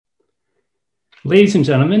Ladies and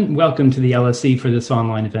gentlemen, welcome to the LSE for this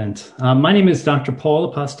online event. My name is Dr.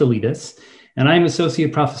 Paul Apostolidis, and I am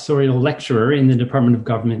Associate Professorial Lecturer in the Department of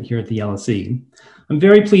Government here at the LSE. I'm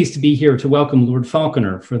very pleased to be here to welcome Lord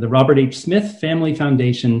Falconer for the Robert H. Smith Family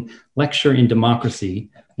Foundation Lecture in Democracy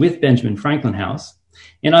with Benjamin Franklin House.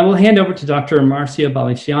 And I will hand over to Dr. Marcia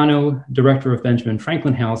Baliciano, Director of Benjamin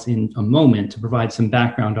Franklin House, in a moment to provide some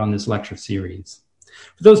background on this lecture series.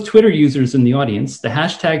 For those Twitter users in the audience, the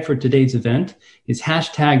hashtag for today's event is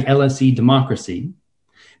hashtag LSE Democracy.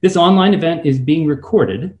 This online event is being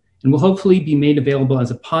recorded and will hopefully be made available as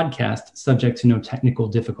a podcast subject to no technical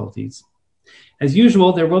difficulties. As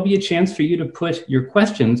usual, there will be a chance for you to put your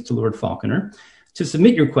questions to Lord Falconer. To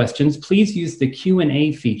submit your questions, please use the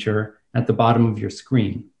Q&A feature at the bottom of your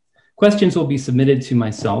screen. Questions will be submitted to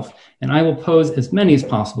myself, and I will pose as many as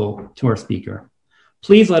possible to our speaker.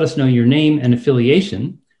 Please let us know your name and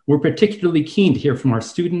affiliation. We're particularly keen to hear from our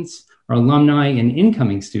students, our alumni, and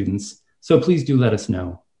incoming students, so please do let us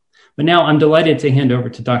know. But now I'm delighted to hand over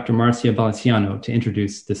to Dr. Marcia Baliciano to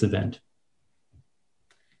introduce this event.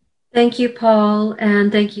 Thank you, Paul,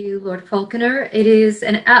 and thank you, Lord Falconer. It is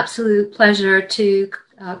an absolute pleasure to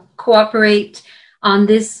cooperate on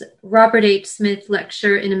this Robert H. Smith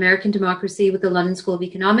Lecture in American Democracy with the London School of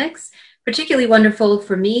Economics. Particularly wonderful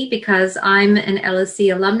for me because I'm an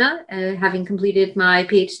LSE alumna, having completed my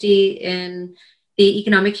PhD in the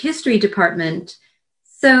Economic History Department.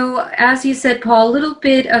 So, as you said, Paul, a little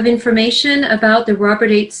bit of information about the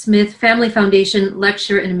Robert H. Smith Family Foundation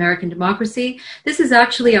Lecture in American Democracy. This is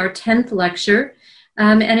actually our 10th lecture,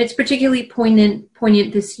 and it's particularly poignant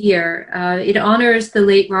this year. It honors the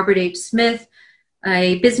late Robert H. Smith,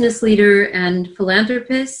 a business leader and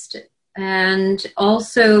philanthropist, and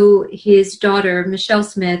also his daughter, Michelle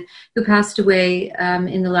Smith, who passed away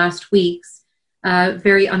in the last weeks,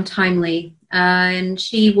 very untimely. And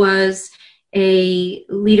she was a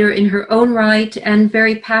leader in her own right and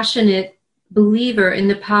very passionate believer in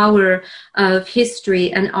the power of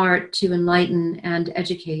history and art to enlighten and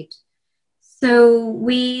educate. So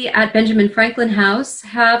we at Benjamin Franklin House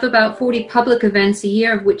have about 40 public events a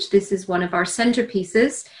year, of which this is one of our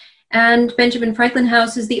centerpieces. And Benjamin Franklin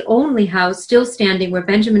House is the only house still standing where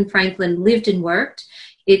Benjamin Franklin lived and worked.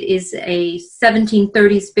 It is a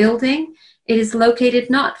 1730s building. It is located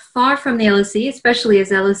not far from the LSE, especially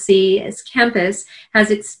as LSE's campus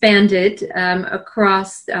has expanded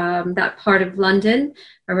across that part of London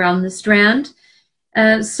around the Strand.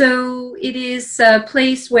 So it is a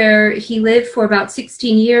place where he lived for about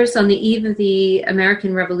 16 years on the eve of the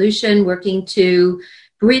American Revolution, working to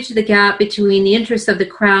bridge the gap between the interests of the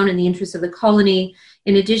crown and the interests of the colony.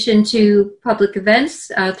 In addition to public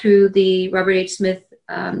events through the Robert H. Smith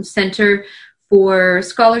Center for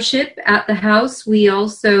Scholarship at the house, we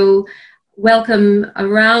also welcome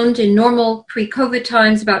around, in normal pre-COVID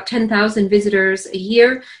times, about 10,000 visitors a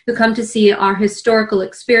year who come to see our historical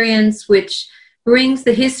experience, which brings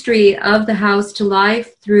the history of the house to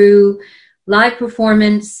life through live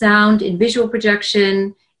performance, sound, and visual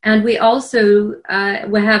projection. And we also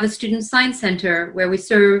will have a student science center where we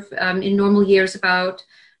serve in normal years about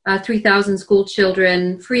 3,000 school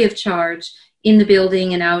children free of charge in the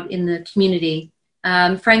building and out in the community.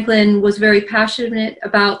 Franklin was very passionate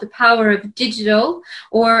about the power of digital,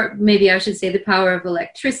 or maybe I should say the power of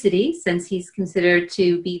electricity, since he's considered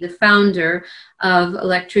to be the founder of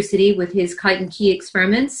electricity with his kite and key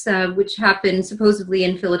experiments, which happened supposedly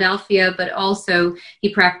in Philadelphia, but also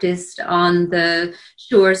he practiced on the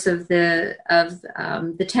shores of the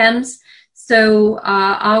Thames. So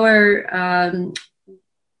our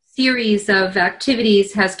series of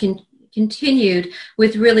activities has continued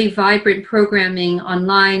with really vibrant programming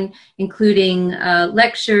online, including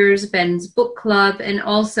lectures, Ben's book club, and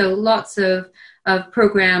also lots of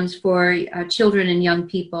programs for children and young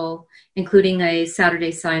people, including a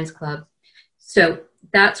Saturday Science Club. So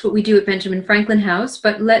that's what we do at Benjamin Franklin House.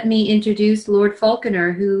 But let me introduce Lord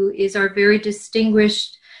Falconer, who is our very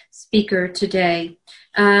distinguished speaker today.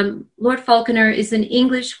 Lord Falconer is an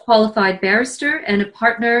English qualified barrister and a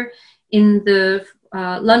partner in the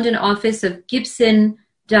London office of Gibson,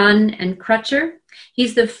 Dunn and Crutcher.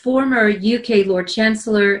 He's the former UK Lord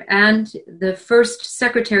Chancellor and the first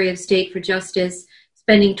Secretary of State for Justice,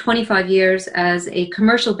 spending 25 years as a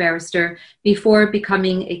commercial barrister before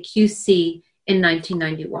becoming a QC in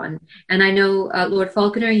 1991. And I know, Lord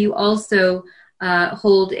Falconer, you also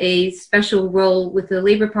hold a special role with the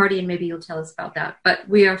Labour Party, and maybe you'll tell us about that. But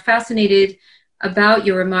we are fascinated about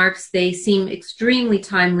your remarks. They seem extremely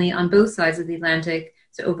timely on both sides of the Atlantic.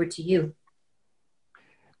 So over to you.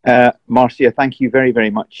 Marcia, thank you very, very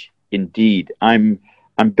much indeed. I'm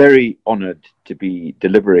very honoured to be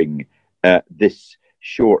delivering this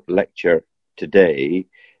short lecture today,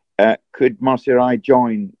 could Marcia I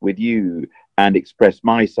join with you and express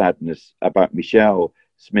my sadness about Michelle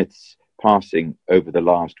Smith's passing over the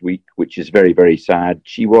last week, which is very, very sad.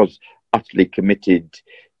 She was utterly committed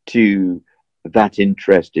to that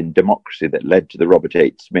interest in democracy that led to the Robert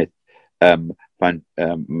H. Smith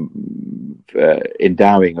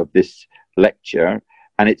endowing of this lecture.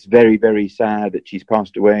 And it's very, very sad that she's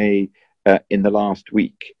passed away in the last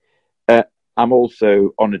week. I'm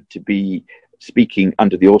also honoured to be speaking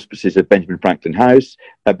under the auspices of Benjamin Franklin House.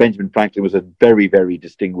 Benjamin Franklin was a very, very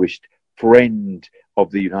distinguished friend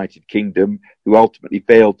of the United Kingdom, who ultimately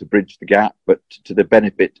failed to bridge the gap, but to the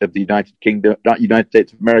benefit of the United Kingdom, not United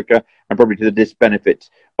States of America, and probably to the disbenefit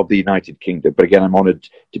of the United Kingdom. But again, I'm honoured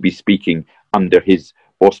to be speaking under his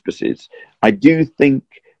auspices. I do think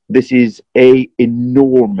this is an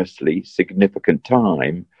enormously significant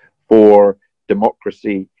time for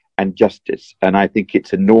democracy and justice, and I think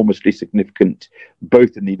it's enormously significant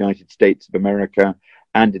both in the United States of America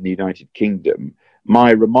and in the United Kingdom.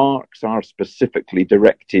 My remarks are specifically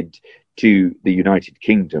directed to the United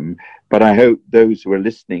Kingdom, but I hope those who are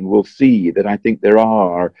listening will see that I think there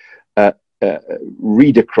are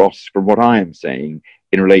read across from what I am saying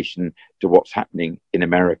in relation to what's happening in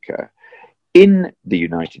America. In the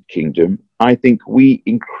United Kingdom, I think we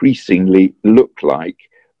increasingly look like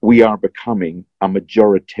we are becoming a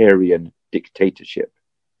majoritarian dictatorship.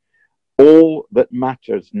 All that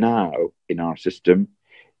matters now in our system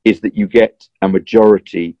is that you get a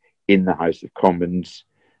majority in the House of Commons,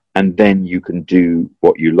 and then you can do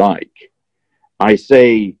what you like. I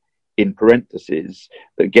say in parentheses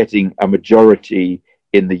that getting a majority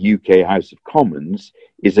in the UK House of Commons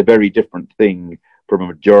is a very different thing from a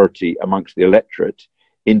majority amongst the electorate.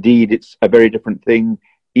 Indeed, it's a very different thing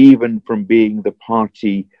even from being the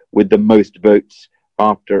party with the most votes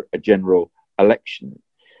after a general election.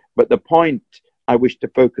 But the point I wish to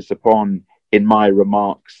focus upon in my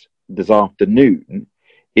remarks this afternoon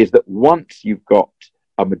is that once you've got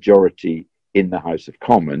a majority in the House of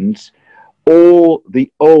Commons, all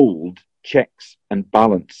the old checks and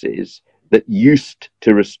balances that used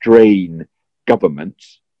to restrain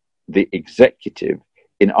governments, the executive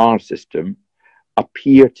in our system,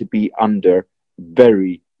 appear to be under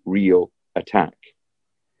very real attack.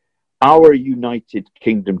 Our United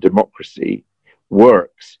Kingdom democracy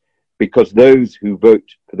works because those who vote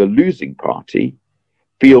for the losing party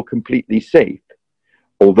feel completely safe,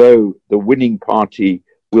 although the winning party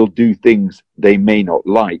will do things they may not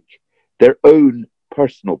like. Their own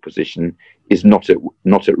personal position is not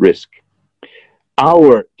at risk.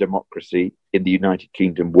 Our democracy in the United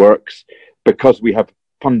Kingdom works because we have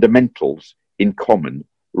fundamentals in common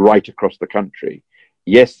right across the country.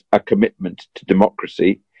 Yes, a commitment to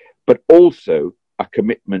democracy, but also a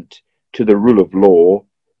commitment to the rule of law,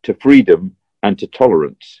 to freedom, and to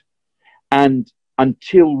tolerance. And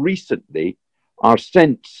until recently, our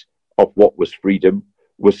sense of what was freedom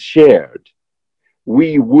was shared.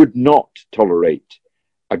 We would not tolerate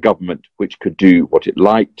a government which could do what it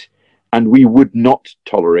liked, and we would not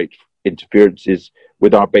tolerate interferences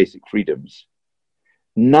with our basic freedoms.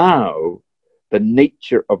 Now, the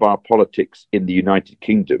nature of our politics in the United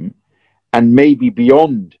Kingdom, and maybe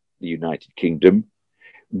beyond the United Kingdom,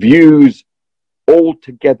 views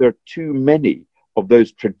altogether too many of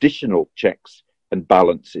those traditional checks and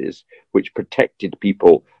balances which protected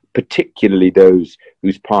people, particularly those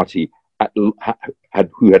whose party who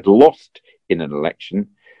had lost in an election,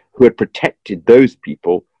 who had protected those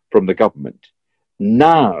people from the government.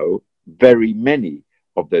 Now, very many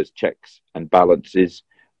of those checks and balances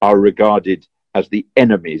are regarded as the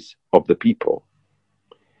enemies of the people.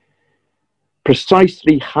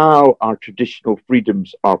 Precisely how our traditional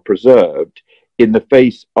freedoms are preserved in the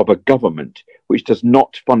face of a government which does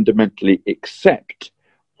not fundamentally accept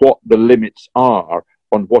what the limits are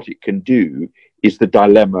on what it can do is the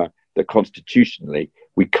dilemma that constitutionally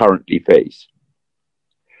we currently face.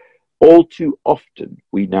 All too often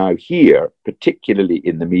we now hear, particularly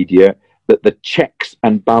in the media, that the checks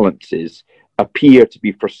and balances appear to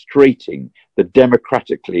be frustrating the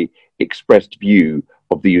democratically expressed view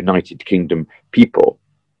of the United Kingdom people.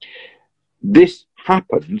 This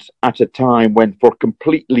happens at a time when, for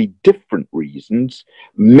completely different reasons,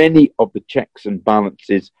 many of the checks and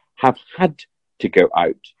balances have had to go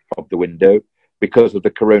out of the window because of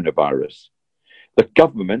the coronavirus. The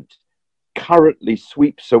government currently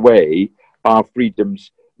sweeps away our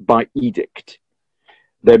freedoms by edict.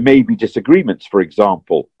 There may be disagreements, for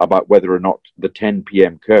example, about whether or not the 10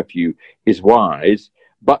 p.m. curfew is wise,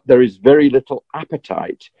 but there is very little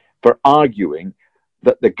appetite for arguing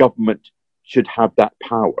that the government should have that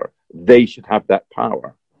power. they should have that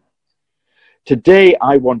power. Today,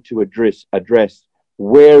 I want to address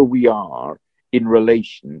where we are in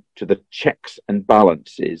relation to the checks and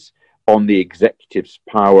balances on the executive's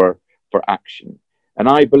power for action. And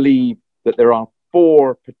I believe that there are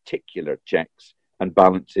 4 particular checks and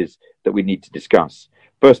balances that we need to discuss.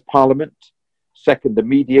 First, Parliament. Second, the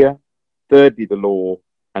media. Thirdly, the law.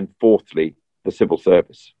 And fourthly, the civil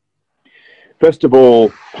service. First of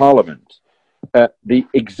all, Parliament. The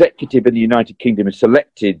executive in the United Kingdom is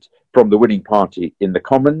selected from the winning party in the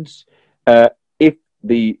Commons. If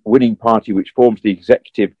the winning party, which forms the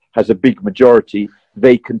executive, has a big majority,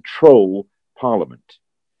 they control Parliament.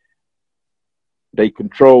 They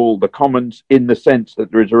control the Commons in the sense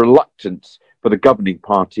that there is a reluctance for the governing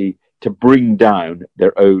party to bring down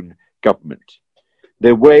their own government.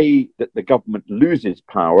 The way that the government loses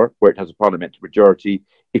power, where it has a parliamentary majority,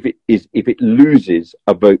 if it loses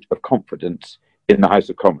a vote of confidence in the House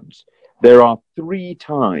of Commons. There are 3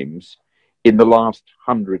 times in the last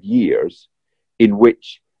 100 years in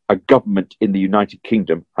which a government in the United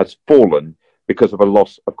Kingdom has fallen because of a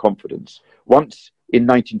loss of confidence. Once in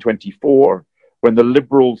 1924, when the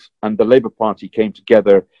Liberals and the Labour Party came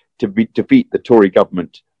together to defeat the Tory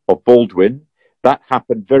government of Baldwin. That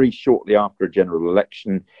happened very shortly after a general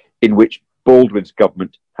election in which Baldwin's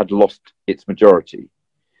government had lost its majority.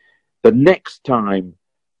 The next time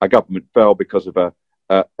a government fell because of a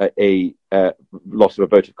loss of a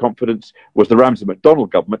vote of confidence was the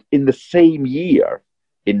Ramsay-MacDonald government in the same year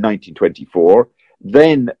in 1924.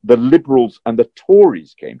 Then the Liberals and the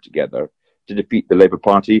Tories came together to defeat the Labour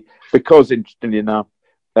Party because, interestingly enough,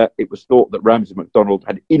 it was thought that Ramsay-MacDonald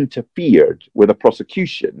had interfered with a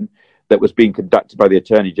prosecution that was being conducted by the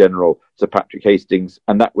Attorney General, Sir Patrick Hastings,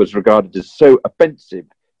 and that was regarded as so offensive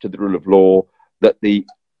to the rule of law that the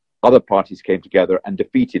other parties came together and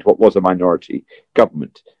defeated what was a minority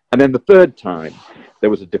government. And then the third time there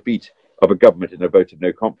was a defeat of a government in a vote of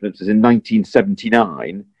no confidence is in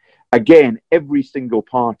 1979. Again, every single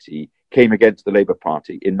party came against the Labour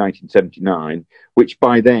Party in 1979, which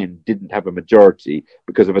by then didn't have a majority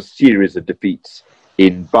because of a series of defeats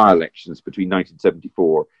in by-elections between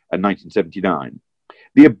 1974 and 1979.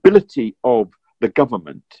 The ability of the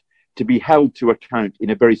government to be held to account in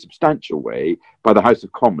a very substantial way by the House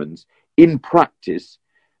of Commons in practice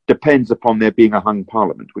depends upon there being a hung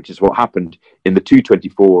parliament, which is what happened in the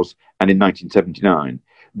 224s and in 1979.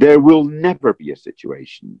 There will never be a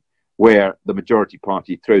situation where the majority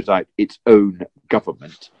party throws out its own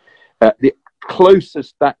government. The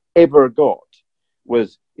closest that ever got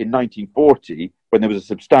was in 1940, when there was a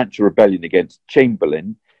substantial rebellion against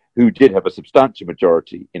Chamberlain, who did have a substantial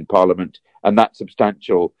majority in Parliament, and that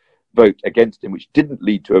substantial vote against him, which didn't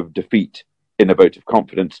lead to a defeat in a vote of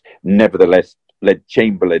confidence, nevertheless led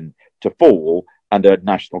Chamberlain to fall and a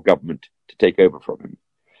national government to take over from him.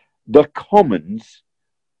 The Commons,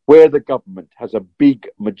 where the government has a big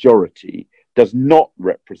majority, does not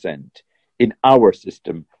represent, in our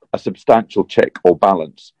system, a substantial check or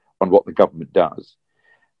balance on what the government does.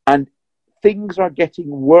 And things are getting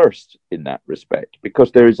worse in that respect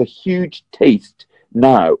because there is a huge taste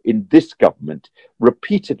now in this government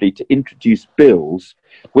repeatedly to introduce bills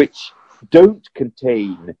which don't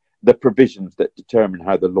contain the provisions that determine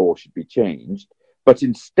how the law should be changed, but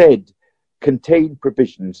instead contain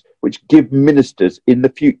provisions which give ministers in the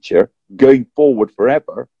future, going forward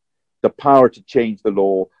forever, the power to change the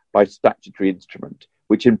law by statutory instrument,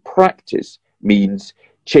 which in practice means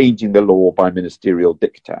changing the law by ministerial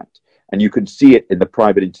diktat. And you can see it in the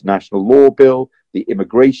Private International Law Bill, the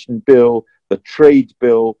Immigration Bill, the Trade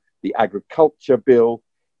Bill, the Agriculture Bill.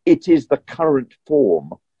 It is the current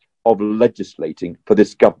form of legislating for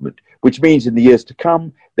this government, which means in the years to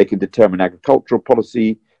come, they can determine agricultural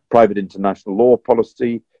policy, private international law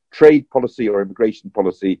policy, trade policy, or immigration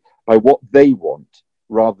policy by what they want,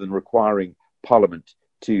 rather than requiring Parliament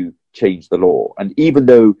to change the law. And even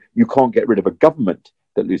though you can't get rid of a government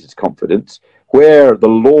that loses confidence, where the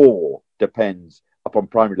law depends upon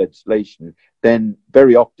primary legislation, then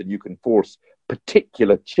very often you can force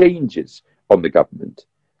particular changes on the government.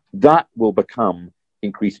 That will become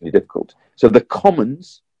increasingly difficult. So the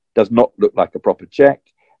Commons does not look like a proper check,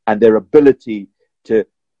 and their ability to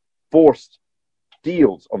force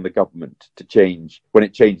deals on the government to change when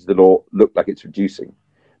it changes the law look like it's reducing.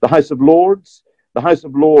 The House of Lords,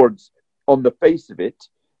 on the face of it,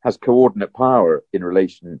 has coordinate power in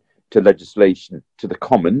relation to legislation to the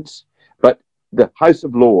Commons, but the House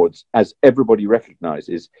of Lords, as everybody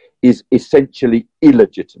recognises, is essentially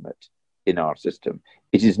illegitimate in our system.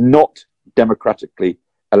 It is not democratically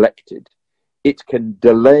elected. It can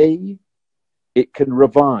delay, it can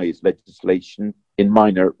revise legislation in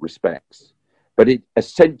minor respects, but it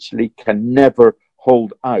essentially can never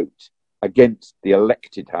hold out against the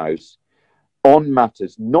elected House on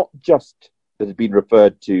matters not just that have been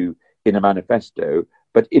referred to in a manifesto,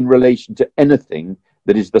 but in relation to anything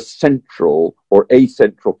that is the central or a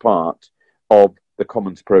central part of the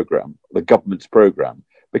Commons programme, the government's programme.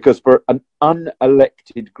 Because for an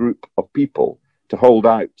unelected group of people to hold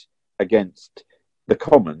out against the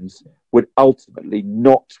Commons would ultimately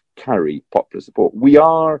not carry popular support. We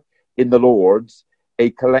are, in the Lords,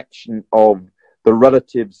 a collection of the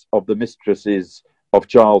relatives of the mistresses of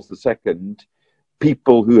Charles II,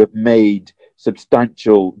 people who have made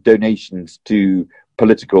substantial donations to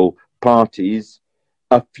political parties,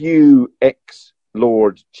 a few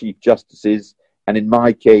ex-Lord Chief Justices, and in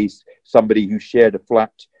my case, somebody who shared a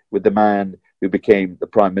flat with the man who became the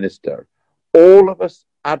Prime Minister. All of us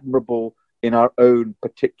admirable in our own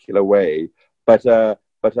particular way, but a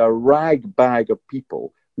rag bag of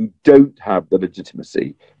people who don't have the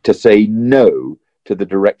legitimacy to say no to the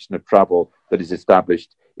direction of travel that is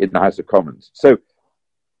established in the House of Commons. So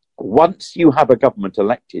once you have a government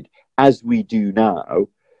elected, as we do now,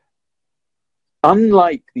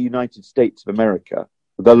 unlike the United States of America,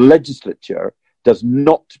 the legislature does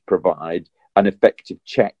not provide an effective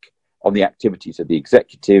check on the activities of the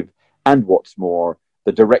executive, and what's more,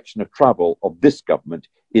 the direction of travel of this government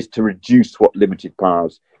is to reduce what limited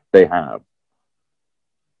powers they have.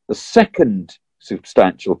 The second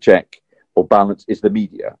substantial check or balance is the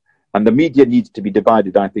media. And the media needs to be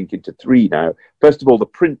divided, I think, into three now. First of all, the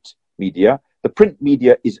print media. The print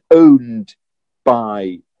media is owned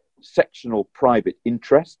by sectional private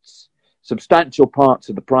interests. Substantial parts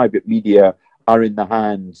of the private media are in the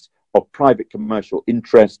hands of private commercial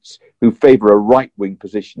interests who favour a right-wing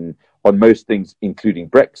position on most things, including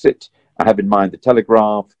Brexit. I have in mind the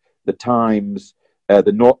Telegraph, the Times, the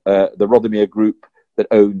Rothermere Group that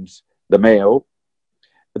owns the Mail.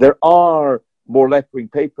 There are more left-wing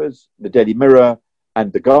papers, the Daily Mirror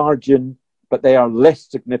and the Guardian, but they are less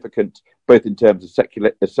significant both in terms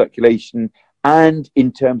of circulation and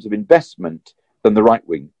in terms of investment than the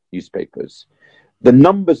right-wing newspapers. The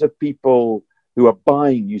numbers of people who are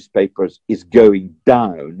buying newspapers is going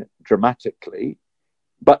down dramatically,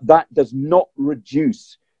 but that does not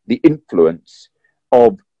reduce the influence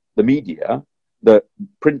of the media, the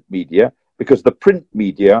print media, because the print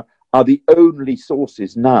media are the only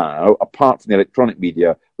sources now, apart from the electronic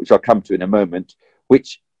media, which I'll come to in a moment,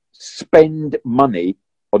 which spend money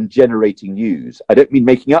on generating news. I don't mean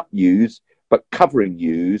making up news, but covering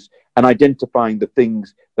news and identifying the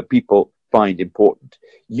things that people find important.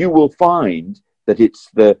 You will find that it's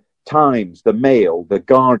the Times, the Mail, the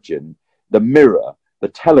Guardian, the Mirror, the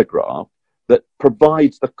Telegraph that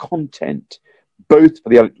provides the content, both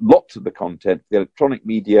for lots of the content, the electronic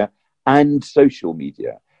media and social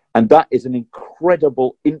media. And that is an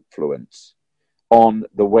incredible influence on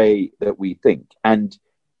the way that we think. And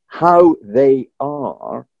how they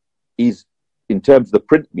are is, in terms of the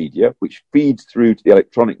print media, which feeds through to the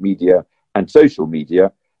electronic media and social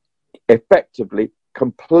media, effectively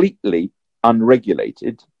completely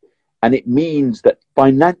unregulated. And it means that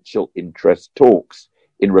financial interest talks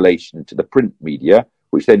in relation to the print media,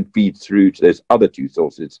 which then feeds through to those other two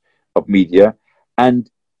sources of media. And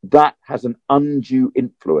that has an undue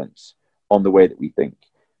influence on the way that we think.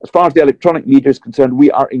 As far as the electronic media is concerned, we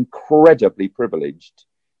are incredibly privileged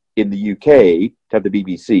in the UK to have the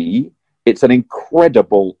BBC. It's an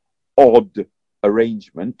incredible, odd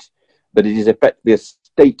arrangement that it is effectively a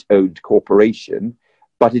state-owned corporation,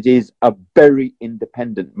 but it is a very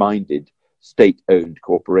independent-minded state-owned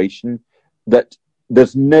corporation that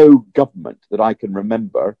there's no government that I can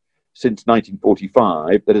remember since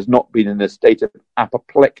 1945 that has not been in a state of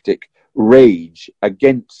apoplectic rage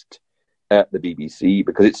against the BBC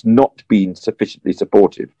because it's not been sufficiently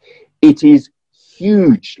supportive. It is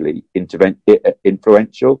hugely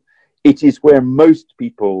influential. It is where most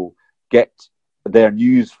people get their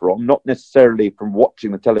news from, not necessarily from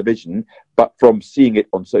watching the television, but from seeing it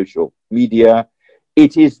on social media.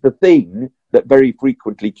 It is the thing that very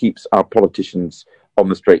frequently keeps our politicians on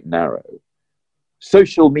the straight and narrow.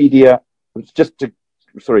 Social media, just to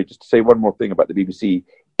say one more thing about the BBC,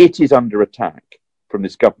 it is under attack from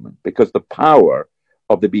this government because the power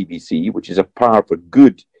of the BBC, which is a power for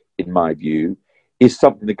good, in my view, is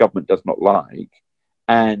something the government does not like.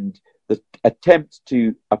 And the attempt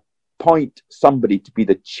to appoint somebody to be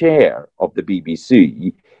the chair of the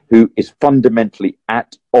BBC, who is fundamentally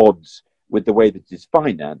at odds with the way that it is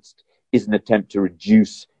financed, is an attempt to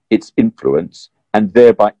reduce its influence and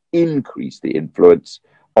thereby increase the influence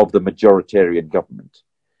of the majoritarian government.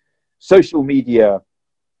 Social media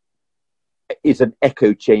is an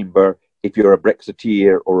echo chamber if you're a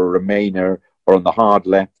Brexiteer or a Remainer or on the hard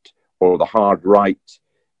left or the hard right.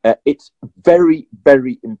 It's very,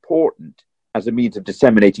 very important as a means of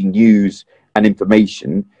disseminating news and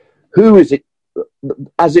information. Who is it,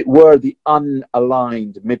 as it were, the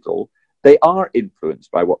unaligned middle? They are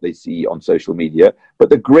influenced by what they see on social media, but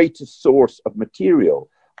the greatest source of material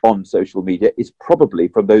on social media is probably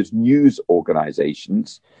from those news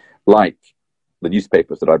organizations like the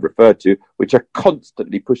newspapers that I've referred to, which are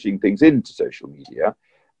constantly pushing things into social media.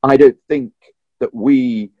 I don't think that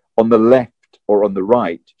we on the left or on the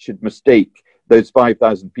right should mistake those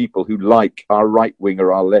 5,000 people who like our right-wing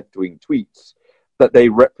or our left-wing tweets, that they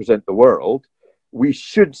represent the world. We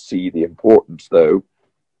should see the importance, though,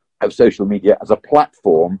 of social media as a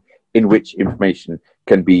platform in which information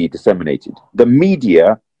can be disseminated. The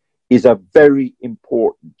media is a very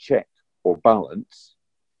important check or balance.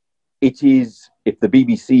 It is, if the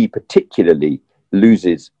BBC particularly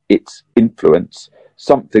loses its influence,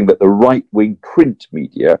 something that the right-wing print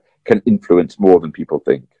media can influence more than people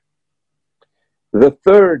think. The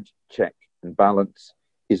third check and balance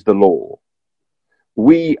is the law.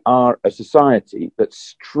 We are a society that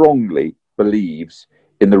strongly believes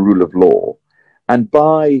in the rule of law. And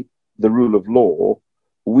by the rule of law,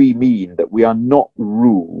 we mean that we are not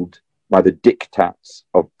ruled by the diktats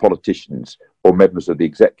of politicians or members of the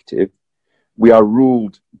executive. We are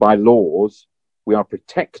ruled by laws. We are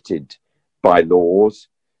protected by laws.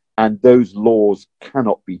 And those laws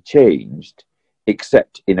cannot be changed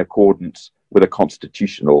except in accordance with a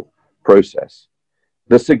constitutional process.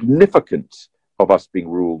 The significance of us being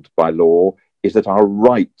ruled by law is that our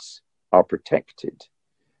rights are protected.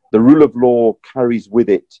 The rule of law carries with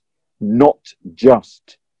it not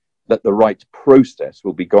just that the right process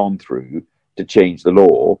will be gone through to change the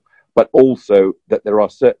law, but also that there are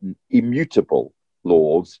certain immutable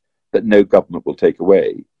laws that no government will take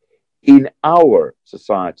away. In our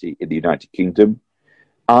society in the United Kingdom,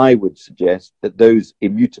 I would suggest that those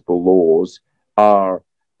immutable laws are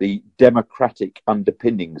the democratic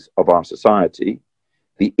underpinnings of our society,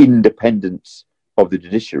 the independence of the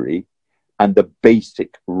judiciary, and the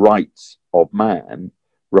basic rights of man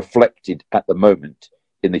reflected at the moment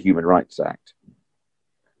in the Human Rights Act.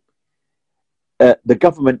 The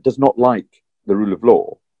government does not like the rule of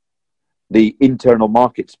law. The Internal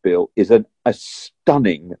Markets Bill is a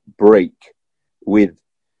stunning break with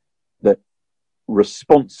the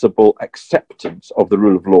responsible acceptance of the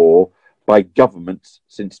rule of law by governments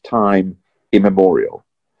since time immemorial.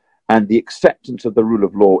 And the acceptance of the rule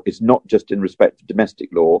of law is not just in respect of domestic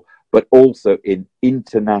law, but also in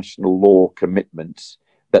international law commitments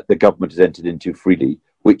that the government has entered into freely,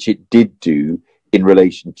 which it did do in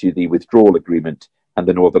relation to the withdrawal agreement and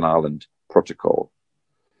the Northern Ireland Protocol.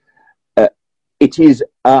 It is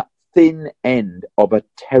a thin end of a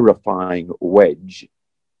terrifying wedge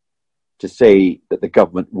to say that the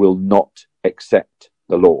government will not accept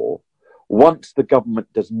the law. Once the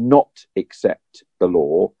government does not accept the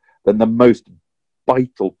law, then the most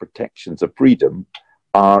vital protections of freedom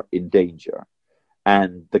are in danger.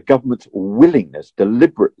 And the government's willingness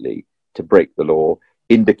deliberately to break the law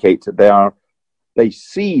indicates that they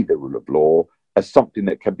see the rule of law as something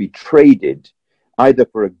that can be traded either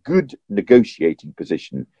for a good negotiating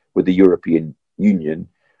position with the European Union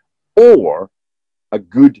or a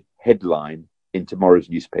good headline in tomorrow's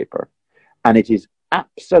newspaper. And it is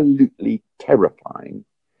absolutely terrifying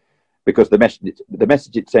because the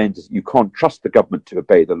message it sends is you can't trust the government to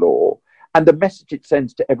obey the law. And the message it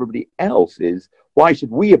sends to everybody else is, why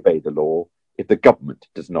should we obey the law if the government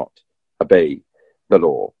does not obey the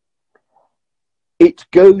law? It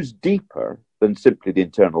goes deeper than simply the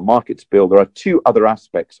Internal Markets Bill. There are two other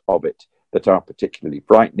aspects of it that are particularly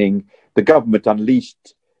frightening. The government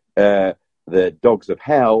unleashed the dogs of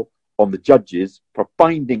hell on the judges for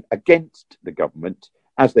finding against the government,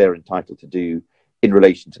 as they're entitled to do, in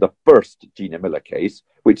relation to the first Gina Miller case,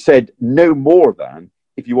 which said no more than,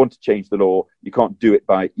 if you want to change the law, you can't do it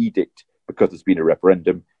by edict because there's been a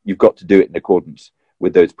referendum. You've got to do it in accordance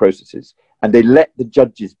with those processes. And they let the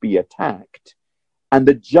judges be attacked. And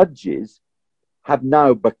the judges have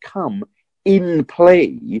now become in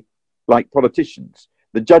play like politicians.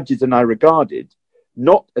 The judges are now regarded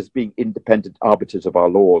not as being independent arbiters of our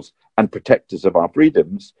laws and protectors of our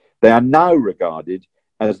freedoms. They are now regarded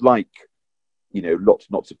as like,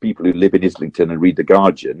 lots of people who live in Islington and read The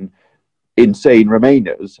Guardian, insane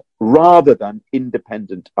Remainers, rather than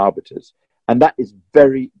independent arbiters. And that is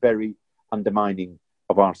very, very undermining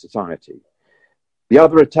of our society. The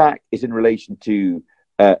other attack is in relation to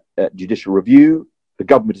judicial review. The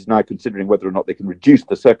government is now considering whether or not they can reduce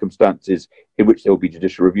the circumstances in which there will be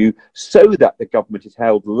judicial review, so that the government is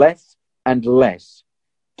held less and less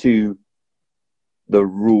to the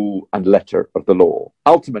rule and letter of the law.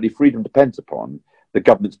 Ultimately, freedom depends upon the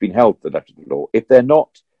government's being held to the letter of the law. If they're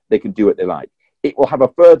not, they can do what they like. It will have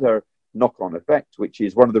a further knock-on effect, which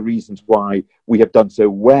is one of the reasons why we have done so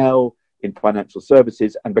well in financial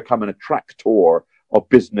services and become an attractor of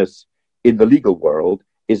business in the legal world,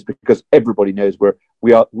 is because everybody knows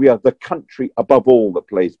we are the country above all that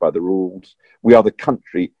plays by the rules. We are the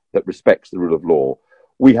country that respects the rule of law.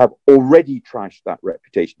 We have already trashed that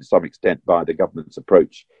reputation to some extent by the government's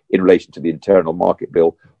approach in relation to the Internal Market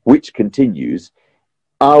Bill, which continues.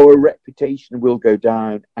 Our reputation will go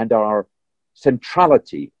down, and our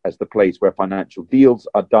centrality as the place where financial deals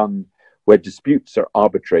are done, where disputes are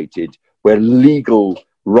arbitrated, where legal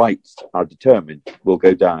rights are determined, will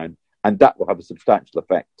go down, and that will have a substantial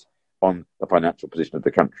effect on the financial position of the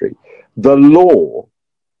country. The law,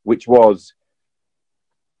 which was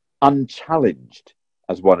unchallenged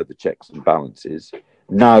as one of the checks and balances,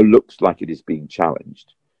 now looks like it is being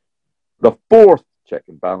challenged. The fourth check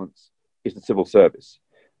and balance is the civil service.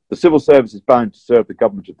 The civil service is bound to serve the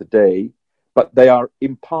government of the day, but they are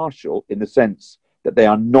impartial in the sense that they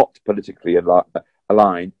are not politically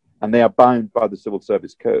aligned, and they are bound by the Civil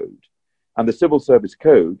Service Code. And the Civil Service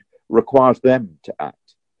Code requires them to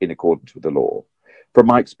act in accordance with the law. From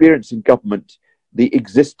my experience in government, the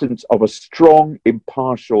existence of a strong,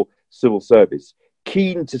 impartial civil service,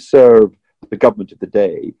 keen to serve the government of the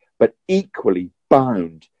day, but equally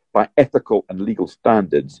bound by ethical and legal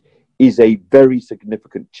standards, is a very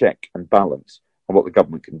significant check and balance on what the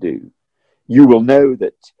government can do. You will know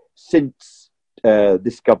that since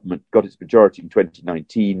this government got its majority in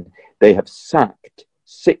 2019, they have sacked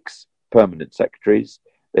 6 permanent secretaries,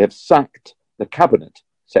 they have sacked the cabinet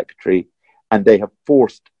secretary, and they have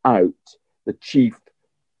forced out the chief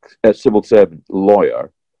civil servant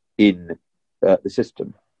lawyer in the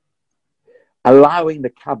system, allowing the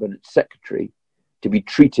cabinet secretary to be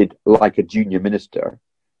treated like a junior minister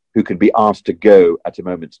who can be asked to go at a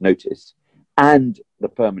moment's notice, and the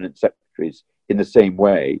permanent secretaries in the same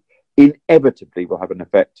way, inevitably will have an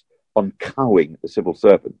effect on cowing the civil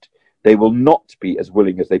servant. They will not be as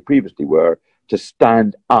willing as they previously were to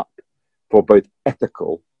stand up for both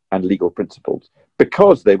ethical and legal principles,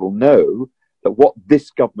 because they will know that what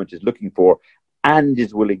this government is looking for and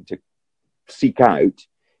is willing to seek out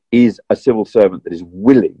is a civil servant that is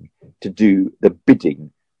willing to do the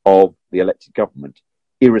bidding of the elected government,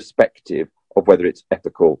 irrespective of whether it's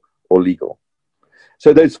ethical or legal.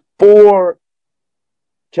 So those 4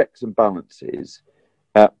 checks and balances,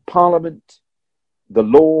 Parliament, the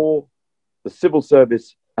law, the civil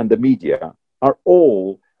service, and the media, are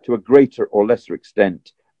all, to a greater or lesser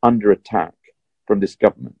extent, under attack from this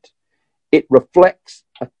government. It reflects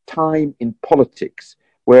a time in politics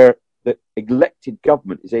where the elected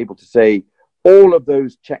government is able to say all of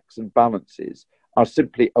those checks and balances are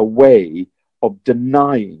simply a way of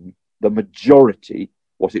denying the majority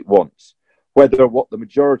what it wants. Whether what the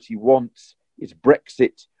majority wants is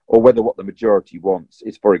Brexit, or whether what the majority wants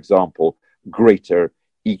is, for example, greater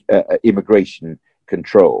immigration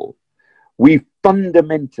control. We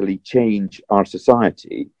fundamentally change our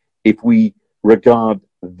society if we regard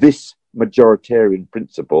this majoritarian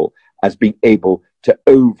principle as being able to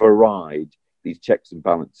override these checks and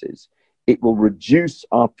balances. It will reduce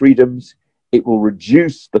our freedoms, it will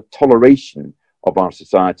reduce the toleration of our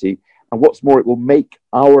society, and what's more, it will make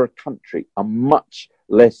our country a much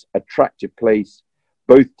less attractive place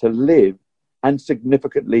both to live and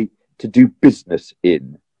significantly to do business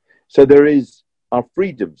in. So there is our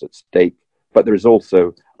freedoms at stake, but there is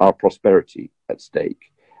also our prosperity at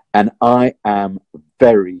stake. And I am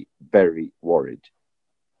very, very worried.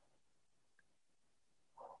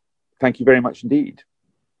 Thank you very much indeed.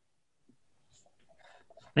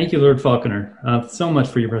 Thank you, Lord Falconer, so much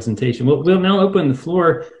for your presentation. We'll now open the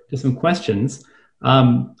floor to some questions.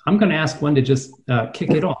 I'm going to ask one to just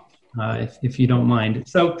kick it off, if you don't mind.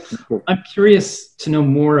 So I'm curious to know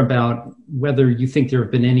more about whether you think there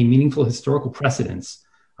have been any meaningful historical precedents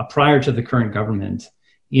prior to the current government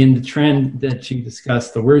in the trend that you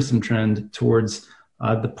discussed, the worrisome trend towards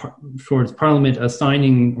Parliament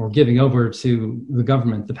assigning or giving over to the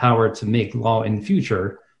government the power to make law in the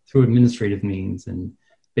future through administrative means, and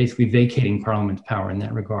basically vacating Parliament's power in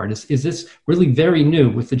that regard. Is this really very new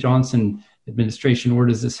with the Johnson administration, or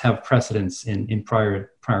does this have precedence in prior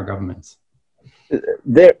governments?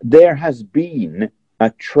 There has been a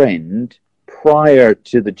trend prior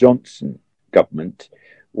to the Johnson government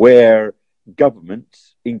where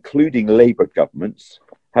governments, including Labour governments,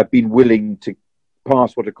 have been willing to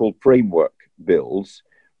pass what are called framework bills,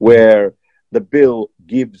 where the bill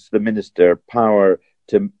gives the minister power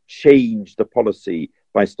to change the policy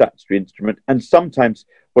by statutory instrument, and sometimes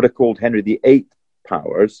what are called Henry VIII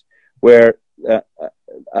powers, where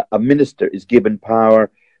a minister is given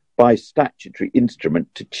power by statutory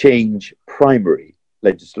instrument to change primary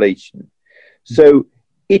legislation. So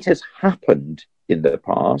it has happened in the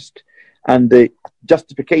past, and the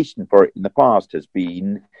justification for it in the past has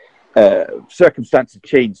been circumstances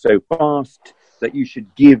change so fast that you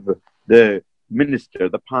should give the minister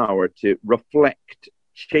the power to reflect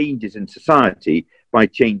changes in society by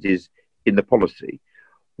changes in the policy.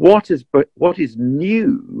 What is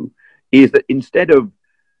new is that instead of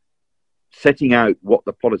setting out what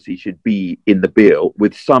the policy should be in the bill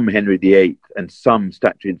with some Henry VIII and some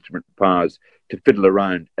statutory instrument powers to fiddle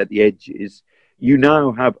around at the edges, you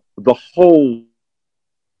now have the whole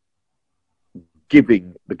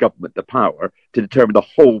giving the government the power to determine the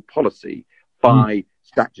whole policy by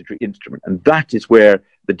statutory instrument. And that is where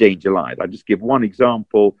the danger lies. I'll just give one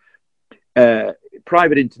example.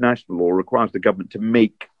 Private international law requires the government to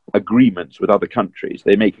make agreements with other countries.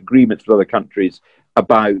 They make agreements with other countries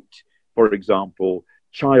about, for example,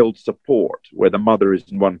 child support, where the mother is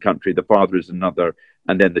in one country, the father is another,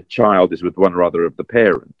 and then the child is with one or other of the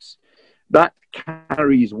parents. That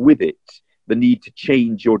carries with it the need to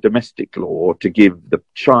change your domestic law to give the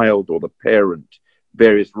child or the parent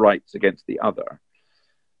various rights against the other.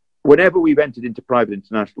 Whenever we've entered into private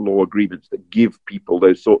international law agreements that give people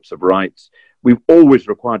those sorts of rights, we've always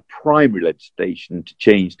required primary legislation to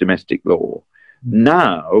change domestic law.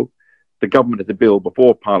 Now, the government has a bill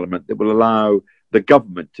before Parliament that will allow the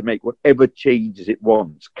government to make whatever changes it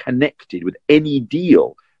wants connected with any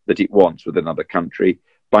deal that it wants with another country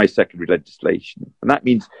by secondary legislation. And that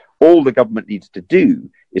means all the government needs to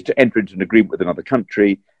do is to enter into an agreement with another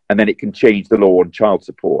country, and then it can change the law on child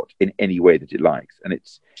support in any way that it likes. And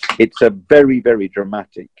it's a very, very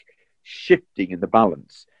dramatic shifting in the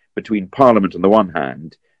balance between Parliament on the one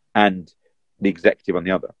hand and the executive on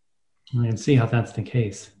the other. I can see how that's the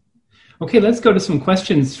case. Okay, let's go to some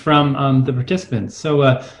questions from the participants. So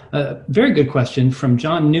a very good question from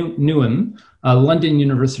John Newham, a London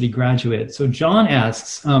University graduate. So John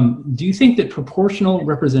asks, do you think that proportional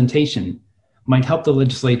representation might help the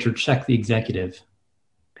legislature check the executive?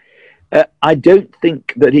 I don't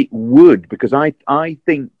think that it would, because I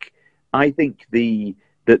think the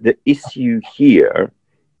issue here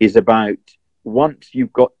is about once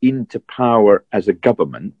you've got into power as a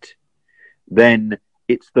government, then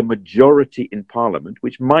it's the majority in Parliament,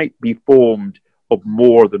 which might be formed of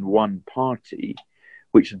more than one party,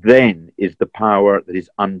 which then is the power that is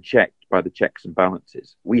unchecked by the checks and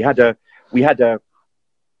balances. We had a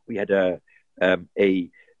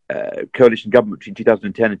coalition government between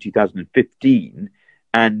 2010 and 2015,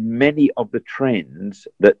 and many of the trends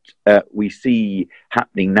that we see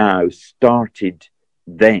happening now started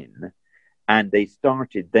then, and they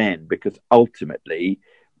started then because ultimately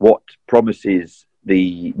what promises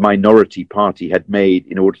the minority party had made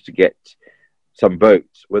in order to get some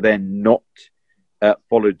votes were then not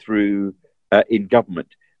followed through in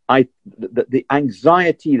government. The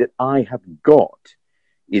anxiety that I have got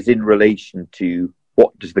is in relation to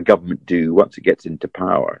what does the government do once it gets into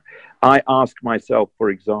power. I ask myself, for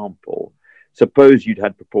example, suppose you'd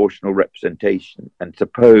had proportional representation, and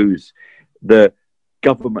suppose the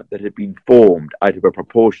government that had been formed out of a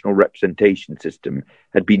proportional representation system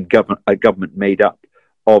had been a government made up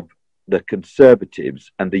of the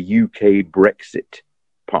Conservatives and the UK Brexit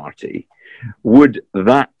Party. Would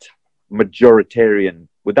that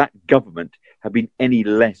government have been any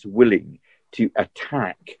less willing to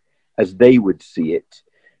attack, as they would see it,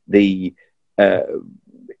 the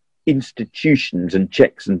institutions and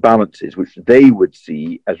checks and balances, which they would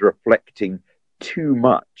see as reflecting too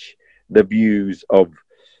much the views of,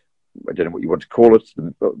 I don't know what you want to call it,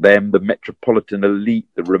 the metropolitan elite,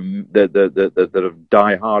 the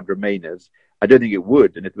die-hard Remainers? I don't think it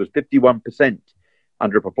would. And if it was 51%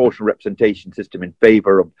 under a proportional representation system in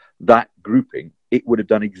favour of that grouping, it would have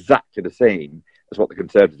done exactly the same as what the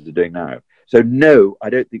Conservatives are doing now. So no, I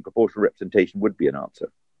don't think proportional representation would be an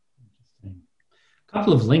answer. A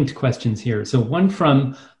couple of linked questions here. So one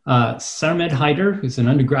from Sarmed Haider, who's an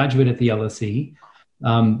undergraduate at the LSE.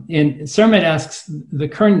 And Sarmed asks, the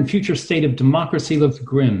current and future state of democracy looks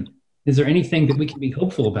grim. Is there anything that we can be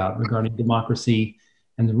hopeful about regarding democracy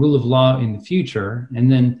and the rule of law in the future?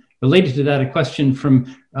 And then related to that, a question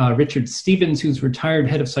from Richard Stevens, who's retired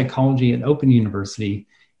head of psychology at Open University.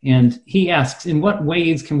 And he asks, in what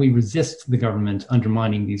ways can we resist the government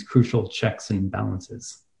undermining these crucial checks and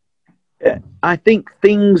balances? I think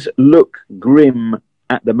things look grim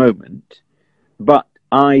at the moment, but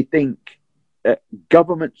I think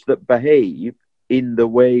governments that behave in the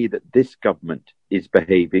way that this government is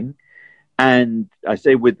behaving, and I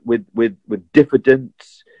say with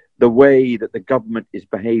diffidence, the way that the government is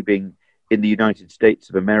behaving in the United States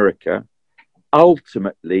of America,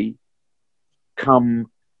 ultimately come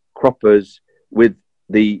croppers with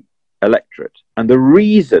the electorate. And the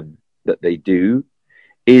reason that they do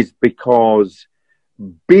is because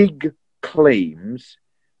big claims,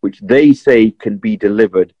 which they say can be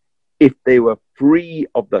delivered if they were free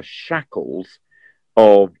of the shackles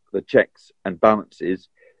of the checks and balances,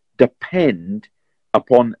 depend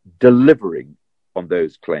upon delivering on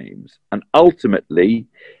those claims. And ultimately,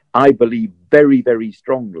 I believe very, very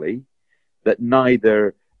strongly that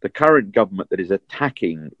neither the current government that is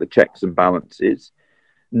attacking the checks and balances,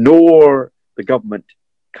 nor the government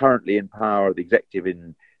currently in power, the executive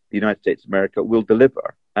in the United States of America, will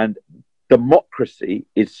deliver. And democracy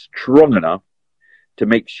is strong enough to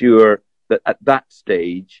make sure that at that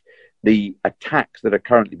stage, the attacks that are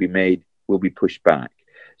currently being made will be pushed back.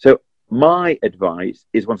 So my advice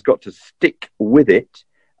is one's got to stick with it,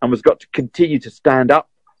 and one's got to continue to stand up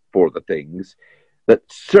for the things that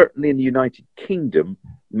certainly in the United Kingdom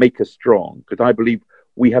make us strong, because I believe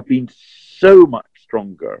we have been so much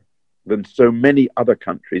stronger than so many other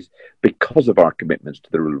countries because of our commitments to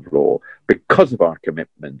the rule of law, because of our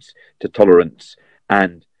commitments to tolerance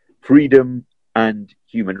and freedom and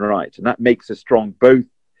human rights. And that makes us strong both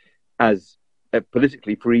as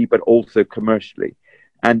politically free, but also commercially.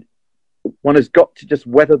 And one has got to just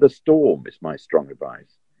weather the storm, is my strong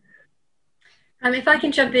advice. If I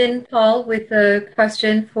can jump in, Paul, with a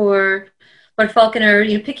question for Lord Falconer,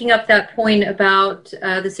 picking up that point about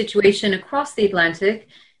the situation across the Atlantic,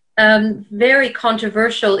 very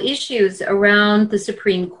controversial issues around the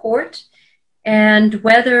Supreme Court and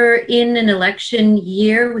whether in an election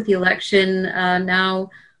year, with the election now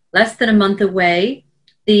less than a month away,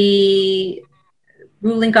 the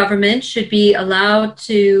ruling government should be allowed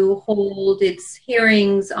to hold its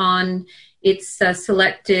hearings on its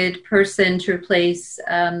selected person to replace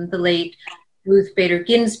the late Ruth Bader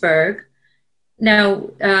Ginsburg. Now,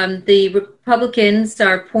 the Republicans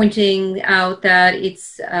are pointing out that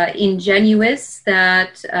it's ingenuous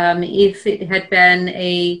that if it had been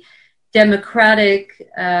a Democratic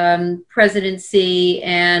presidency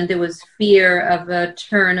and there was fear of a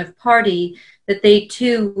turn of party, that they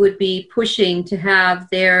too would be pushing to have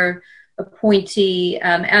their appointee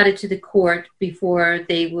added to the court before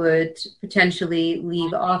they would potentially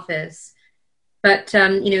leave office. But,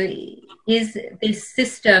 is this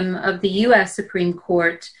system of the U.S. Supreme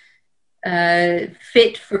Court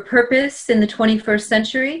fit for purpose in the 21st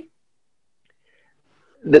century?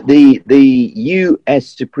 The U.S.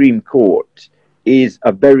 Supreme Court is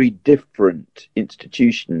a very different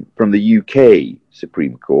institution from the U.K.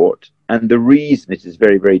 Supreme Court. And the reason it is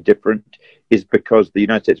very, very different is because the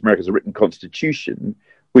United States of America has a written constitution,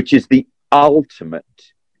 which is the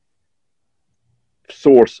ultimate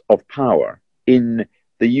source of power. In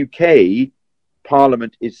the UK,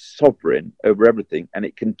 Parliament is sovereign over everything, and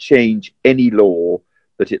it can change any law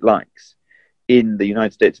that it likes. In the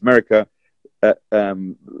United States of America,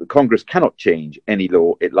 Congress cannot change any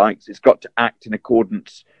law it likes. It's got to act in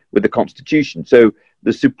accordance with the Constitution. So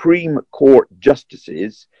the Supreme Court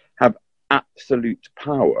justices have absolute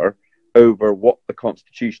power over what the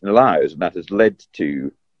Constitution allows, and that has led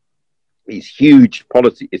to these huge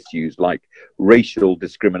policy issues like racial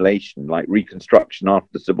discrimination, like Reconstruction after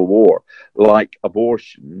the Civil War, like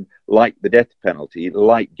abortion, like the death penalty,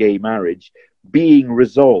 like gay marriage, being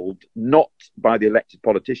resolved not by the elected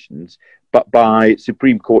politicians, but by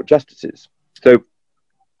Supreme Court justices. So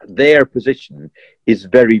their position is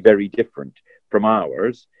very, very different from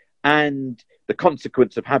ours. And the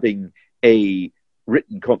consequence of having a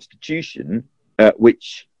written constitution,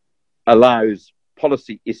 which allows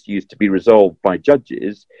policy issues to be resolved by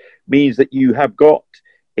judges, means that you have got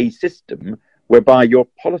a system whereby your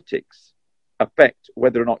politics affect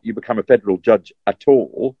whether or not you become a federal judge at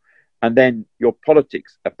all, and then your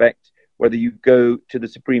politics affect whether you go to the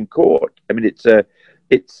Supreme Court. I mean,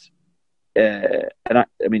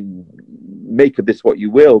 make of this what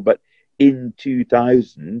you will, but in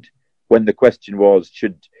 2000, when the question was,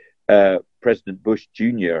 should President Bush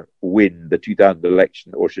Jr. win the 2000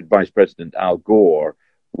 election, or should Vice President Al Gore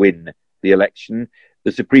win the election,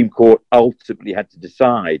 the Supreme Court ultimately had to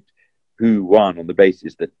decide who won on the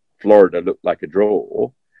basis that Florida looked like a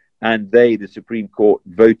draw. And the Supreme Court,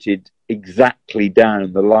 voted exactly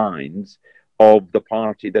down the lines of the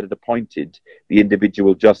party that had appointed the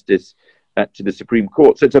individual justice to the Supreme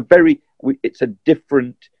Court. So it's a very it's a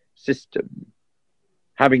different system.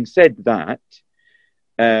 Having said that,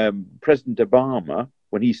 President Obama,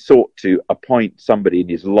 when he sought to appoint somebody in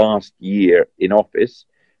his last year in office,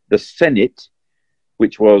 the Senate,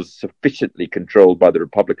 which was sufficiently controlled by the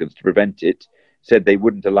Republicans to prevent it, said they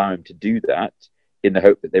wouldn't allow him to do that in the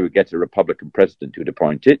hope that they would get a Republican president who would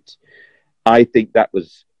appoint it. I think that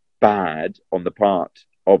was bad on the part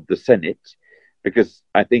of the Senate, because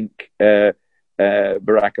I think Barack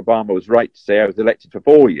Obama was right to say I was elected for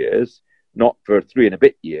 4 years, not for 3 and a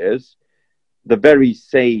bit years. The very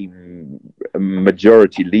same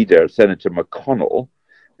majority leader, Senator McConnell,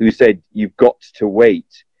 who said you've got to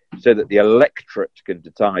wait so that the electorate can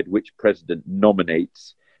decide which president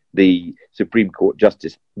nominates the Supreme Court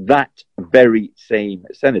justice, that very same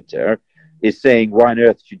senator is saying, why on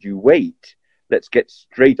earth should you wait? Let's get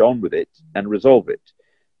straight on with it and resolve it.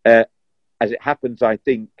 As it happens, I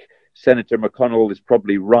think Senator McConnell is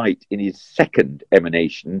probably right in his second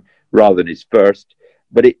emanation rather than his first,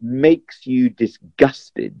 but it makes you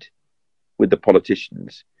disgusted with the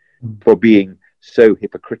politicians for being so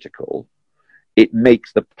hypocritical. It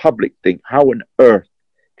makes the public think, how on earth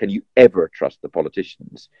can you ever trust the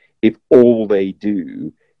politicians if all they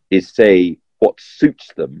do is say what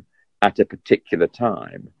suits them at a particular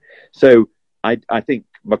time? So I think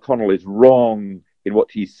McConnell is wrong in what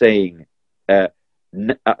he's saying. I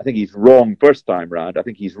think he's wrong first time round. I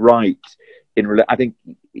think he's right I think,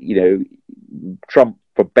 Trump,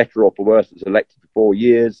 for better or for worse, was elected for 4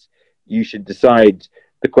 years. You should decide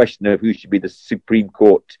the question of who should be the Supreme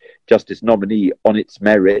Court justice nominee on its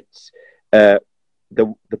merits.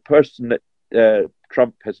 The person that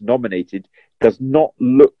Trump has nominated does not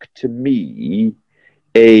look to me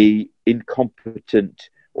a incompetent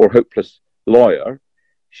or hopeless lawyer.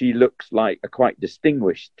 She looks like a quite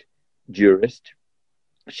distinguished jurist.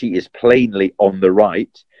 She is plainly on the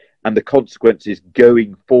right, and the consequences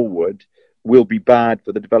going forward will be bad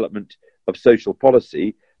for the development of social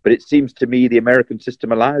policy. But it seems to me the American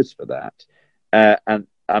system allows for that. And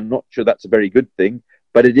I'm not sure that's a very good thing,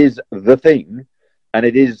 but it is the thing. And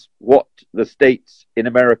it is what the states in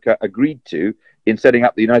America agreed to in setting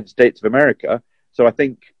up the United States of America. So I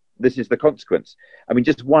think this is the consequence. I mean,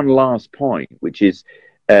 just one last point, which is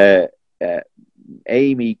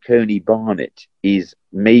Amy Coney Barrett is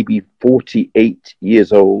maybe 48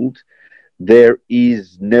 years old. There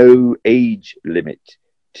is no age limit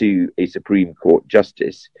to a Supreme Court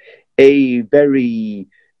justice. A very,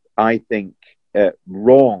 I think,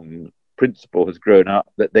 wrong principle has grown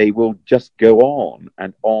up that they will just go on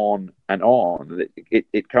and on and on.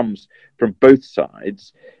 It comes from both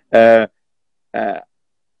sides.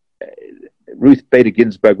 Ruth Bader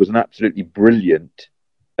Ginsburg was an absolutely brilliant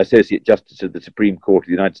Associate Justice of the Supreme Court of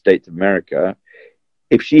the United States of America.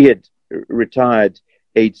 If she had retired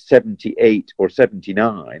age 78 or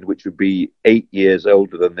 79, which would be 8 years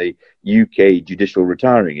older than the UK judicial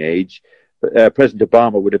retiring age, President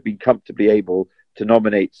Obama would have been comfortably able to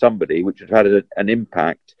nominate somebody which would have had an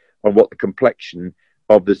impact on what the complexion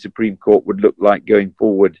of the Supreme Court would look like going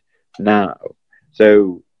forward now.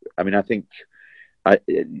 So, I mean, I think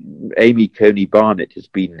Amy Coney Barrett has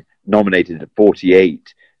been nominated at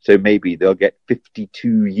 48, so maybe they'll get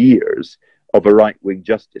 52 years of a right-wing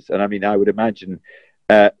justice. And I mean, I would imagine,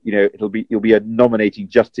 you'll be a nominating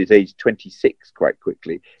justice age 26 quite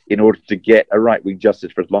quickly in order to get a right-wing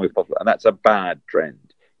justice for as long as possible. And that's a bad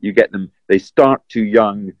trend. You get them, they start too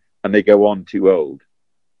young and they go on too old.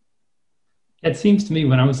 It seems to me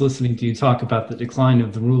when I was listening to you talk about the decline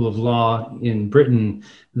of the rule of law in Britain,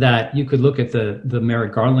 that you could look at the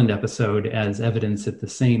Merrick Garland episode as evidence that the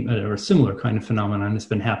same or a similar kind of phenomenon has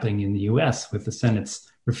been happening in the US with the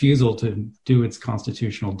Senate's refusal to do its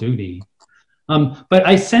constitutional duty. But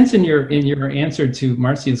I sense in your answer to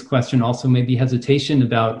Marcia's question also maybe hesitation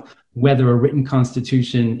about whether a written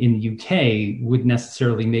constitution in the UK would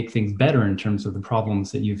necessarily make things better in terms of the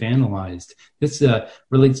problems that you've analyzed. This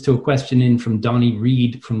relates to a question in from Donnie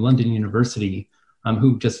Reed from London University,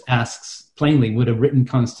 who just asks plainly, would a written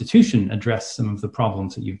constitution address some of the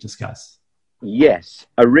problems that you've discussed? Yes,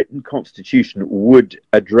 a written constitution would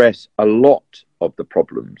address a lot of the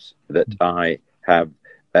problems that I have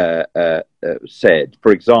said.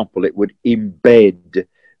 For example, it would embed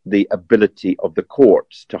the ability of the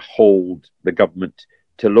courts to hold the government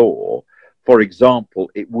to law. For example,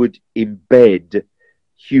 it would embed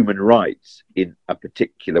human rights in a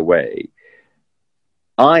particular way.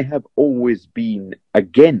 I have always been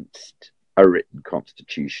against a written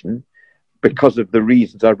constitution because of the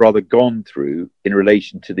reasons I've rather gone through in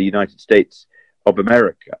relation to the United States of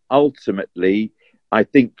America. Ultimately, I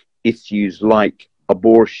think issues like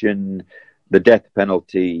abortion, the death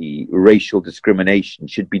penalty, racial discrimination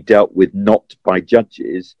should be dealt with not by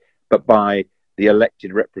judges, but by the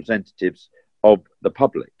elected representatives of the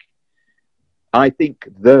public. I think,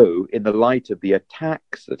 though, in the light of the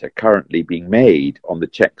attacks that are currently being made on the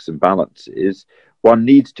checks and balances, one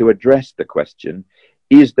needs to address the question,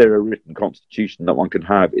 is there a written constitution that one can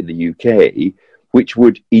have in the UK which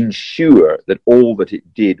would ensure that all that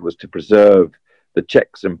it did was to preserve the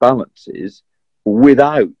checks and balances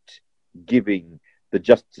without giving the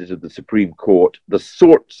justices of the Supreme Court the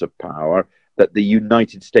sorts of power that the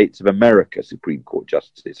United States of America Supreme Court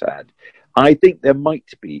justices had? I think there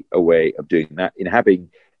might be a way of doing that in having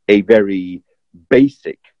a very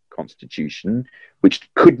basic constitution which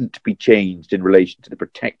couldn't be changed in relation to the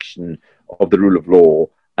protection of the rule of law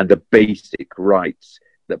and the basic rights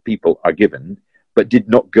that people are given, but did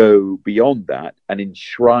not go beyond that and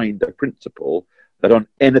enshrine the principle that on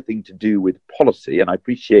anything to do with policy, and I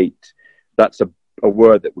appreciate that's a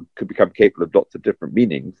word that could become capable of lots of different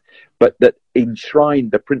meanings, but that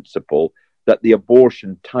enshrined the principle that the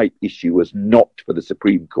abortion type issue was not for the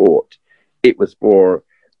Supreme Court, it was for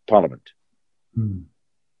Parliament.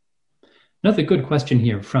 Another good question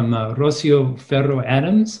here from Rocio Ferro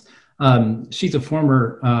Adams. She's a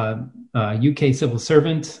former UK civil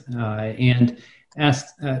servant and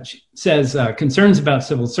says concerns about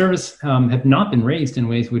civil service have not been raised in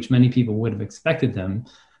ways which many people would have expected them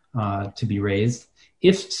to be raised.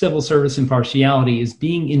 If civil service impartiality is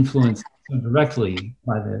being influenced directly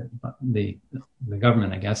by the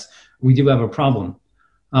government, I guess, we do have a problem.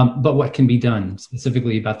 But what can be done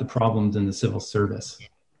specifically about the problems in the civil service?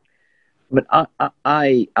 But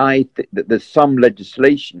I think that there's some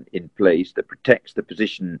legislation in place that protects the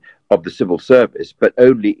position of the civil service, but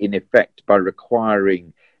only in effect by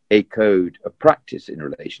requiring a code of practice in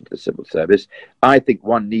relation to the civil service. I think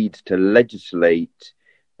one needs to legislate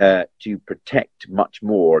to protect much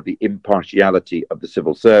more the impartiality of the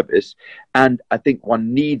civil service. And I think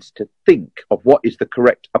one needs to think of what is the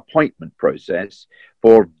correct appointment process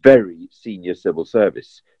for very senior civil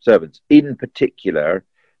service servants, in particular,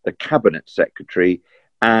 the cabinet secretary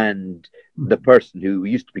and the person who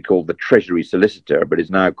used to be called the Treasury Solicitor, but is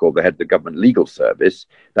now called the head of the government legal service.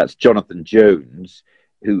 That's Jonathan Jones,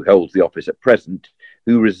 who holds the office at present,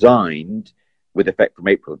 who resigned with effect from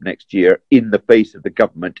April of next year in the face of the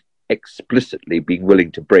government explicitly being willing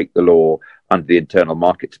to break the law under the Internal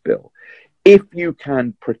Markets Bill. If you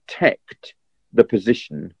can protect the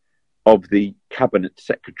position of the cabinet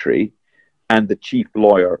secretary and the chief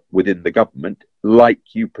lawyer within the government, like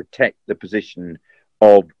you protect the position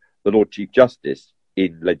of the Lord Chief Justice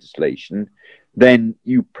in legislation, then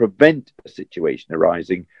you prevent a situation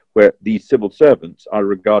arising where these civil servants are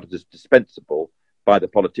regarded as dispensable by the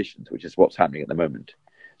politicians, which is what's happening at the moment.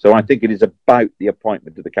 So I think it is about the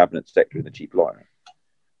appointment of the cabinet secretary and the chief lawyer.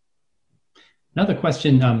 Another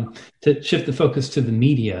question to shift the focus to the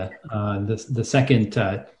media, the second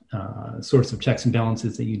source of checks and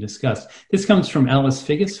balances that you discussed. This comes from Alice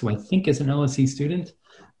Figgis, who I think is an LSE student,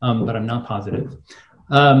 but I'm not positive.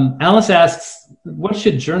 Alice asks, what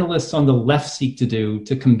should journalists on the left seek to do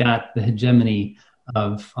to combat the hegemony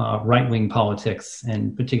of right-wing politics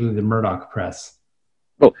and particularly the Murdoch press?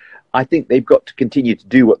 Well, I think they've got to continue to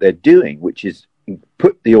do what they're doing, which is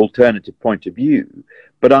put the alternative point of view.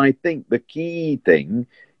 But I think the key thing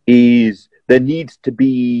is there needs to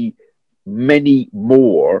be many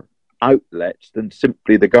more outlets than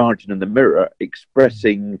simply The Guardian and The Mirror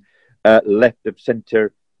expressing left of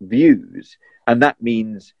centre views. And that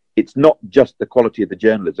means it's not just the quality of the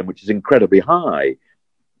journalism, which is incredibly high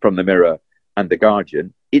from The Mirror and The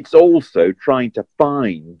Guardian. It's also trying to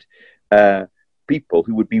find people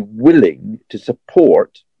who would be willing to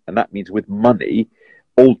support, and that means with money,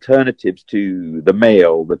 alternatives to the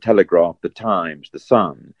Mail, the Telegraph, the Times, the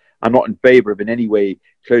Sun. I'm not in favour of in any way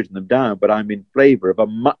closing them down, but I'm in favour of a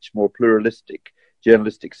much more pluralistic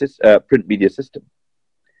journalistic print media system.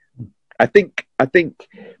 I think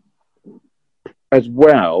as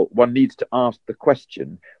well, one needs to ask the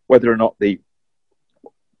question whether or not the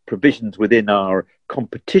provisions within our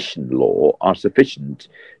competition law are sufficient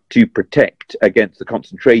to protect against the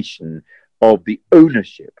concentration of the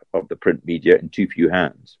ownership of the print media in too few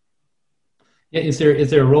hands. Yeah, is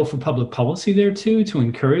there a role for public policy there too, to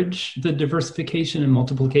encourage the diversification and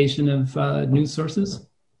multiplication of news sources?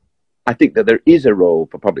 I think that there is a role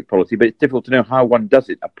for public policy, but it's difficult to know how one does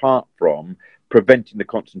it apart from preventing the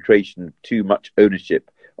concentration of too much ownership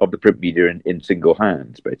of the print media in single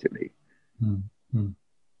hands, basically. Mm-hmm.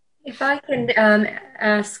 If I can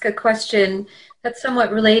ask a question that's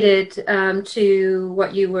somewhat related to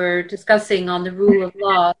what you were discussing on the rule of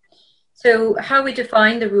law. So how we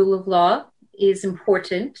define the rule of law is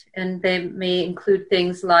important, and they may include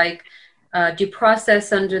things like due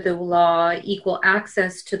process under the law, equal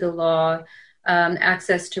access to the law,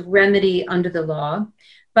 access to remedy under the law.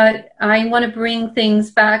 But I want to bring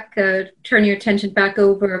things back, turn your attention back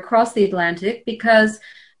over across the Atlantic, because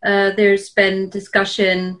there's been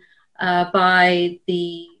discussion by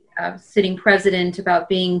the sitting president about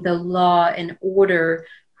being the law and order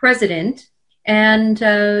president. And,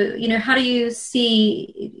 how do you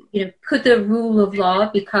see, could the rule of law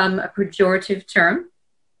become a pejorative term?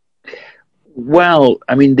 Well,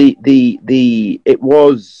 I mean, it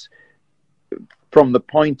was, from the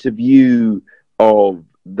point of view of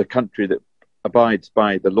the country that abides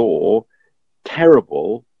by the law,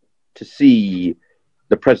 terrible to see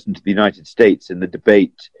the President of the United States in the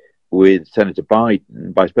debate with Senator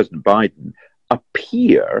Biden, Vice President Biden,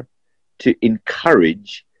 appear to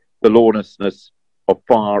encourage the lawlessness of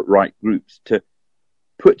far-right groups, to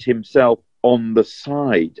put himself on the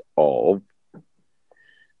side of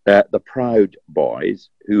the Proud Boys,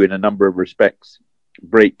 who in a number of respects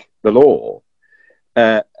break the law.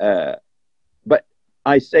 But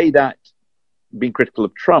I say that being critical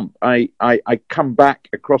of Trump, I come back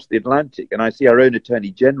across the Atlantic and I see our own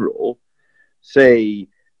Attorney General say,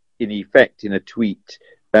 in effect, in a tweet,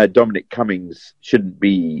 Dominic Cummings shouldn't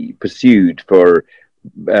be pursued for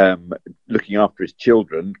looking after his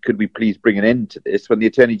children. Could we please bring an end to this, when the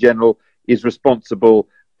Attorney General is responsible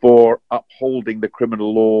for upholding the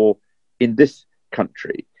criminal law in this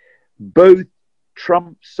country? Both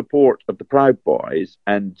Trump's support of the Proud Boys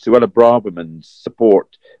and Suella Braverman's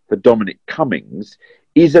support for Dominic Cummings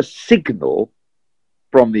is a signal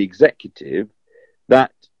from the executive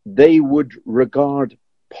that they would regard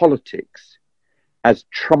politics as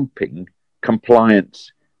trumping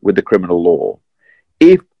compliance with the criminal law.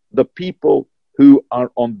 If the people who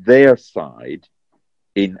are on their side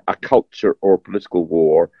in a culture or political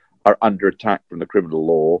war are under attack from the criminal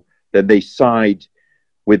law, then they side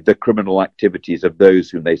with the criminal activities of those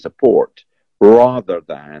whom they support rather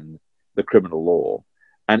than the criminal law.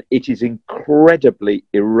 And it is incredibly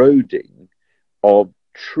eroding of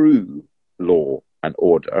true law and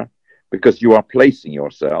order, because you are placing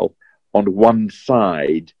yourself on one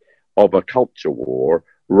side of a culture war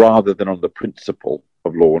rather than on the principle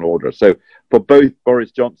of law and order. So for both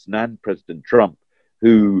Boris Johnson and President Trump,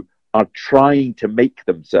 who are trying to make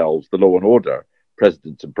themselves the law and order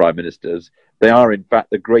presidents and prime ministers, they are in fact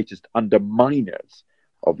the greatest underminers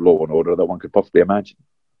of law and order that one could possibly imagine.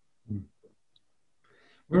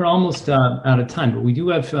 We're almost out of time, but we do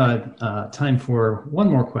have time for one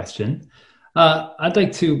more question. I'd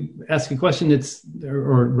like to ask a question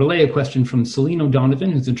or relay a question from Celine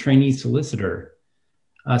O'Donovan, who's a trainee solicitor.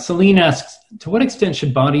 Celine asks, to what extent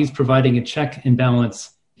should bodies providing a check and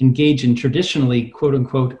balance engage in traditionally, quote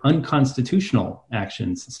unquote, unconstitutional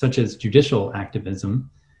actions, such as judicial activism,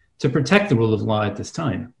 to protect the rule of law at this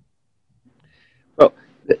time? Well,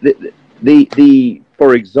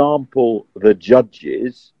 for example, the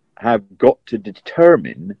judges have got to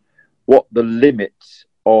determine what the limits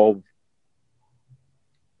of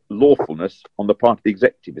lawfulness on the part of the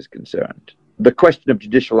executive is concerned. The question of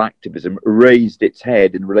judicial activism raised its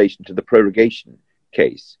head in relation to the prorogation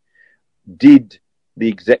case. Did the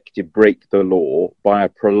executive break the law by a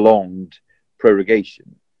prolonged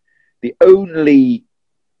prorogation? The only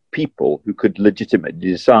people who could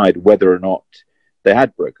legitimately decide whether or not they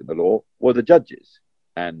had broken the law were the judges.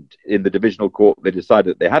 And in the divisional court, they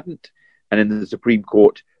decided that they hadn't. And in the Supreme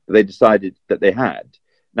Court, they decided that they had.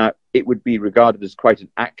 Now, it would be regarded as quite an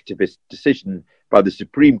activist decision by the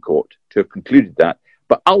Supreme Court to have concluded that.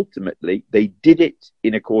 But ultimately, they did it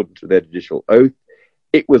in accordance with their judicial oath.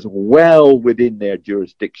 It was well within their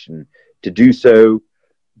jurisdiction to do so.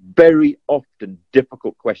 Very often,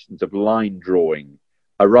 difficult questions of line drawing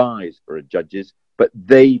arise for judges, but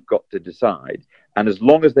they've got to decide. And as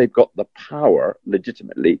long as they've got the power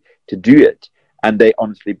legitimately to do it, and they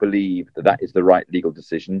honestly believe that that is the right legal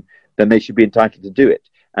decision, then they should be entitled to do it.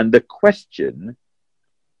 And the question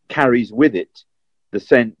carries with it the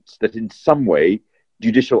sense that in some way,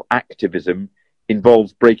 judicial activism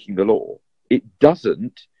involves breaking the law. It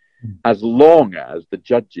doesn't, as long as the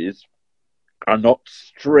judges are not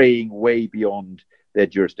straying way beyond their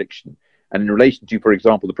jurisdiction. And in relation to, for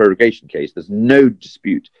example, the prorogation case, there's no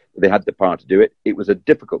dispute that they had the power to do it. It was a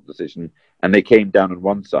difficult decision, and they came down on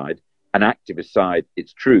one side, an activist side,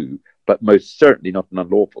 it's true, but most certainly not an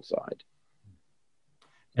unlawful side.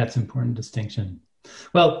 That's an important distinction.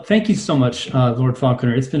 Well, thank you so much, Lord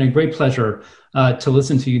Falconer. It's been a great pleasure to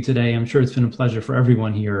listen to you today. I'm sure it's been a pleasure for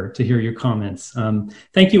everyone here to hear your comments.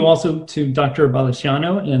 Thank you also to Dr.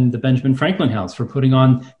 Balaciano and the Benjamin Franklin House for putting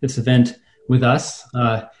on this event with us.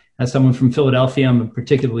 As someone from Philadelphia, I'm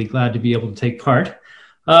particularly glad to be able to take part.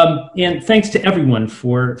 And thanks to everyone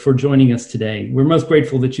for joining us today. We're most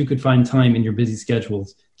grateful that you could find time in your busy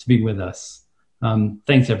schedules to be with us.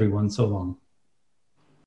 Thanks, everyone. So long.